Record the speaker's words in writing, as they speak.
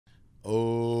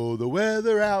Oh, the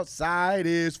weather outside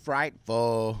is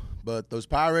frightful, but those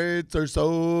pirates are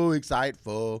so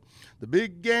exciteful. The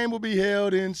big game will be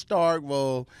held in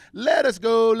Starkville. Let us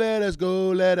go, let us go,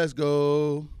 let us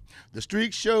go. The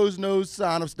streak shows no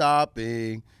sign of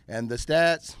stopping, and the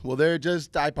stats, well, they're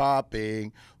just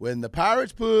eye-popping. When the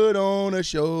Pirates put on a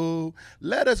show,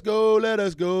 let us go, let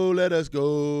us go, let us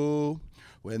go.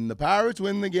 When the Pirates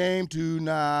win the game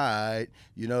tonight,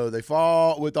 you know they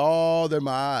fought with all their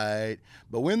might.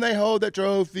 But when they hold that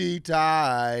trophy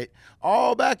tight,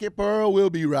 all back at Pearl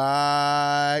will be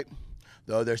right.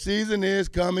 Though their season is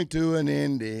coming to an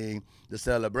ending, the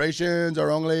celebrations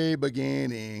are only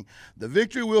beginning. The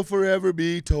victory will forever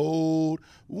be told.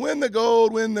 Win the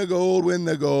gold, win the gold, win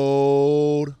the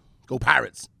gold. Go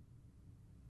Pirates.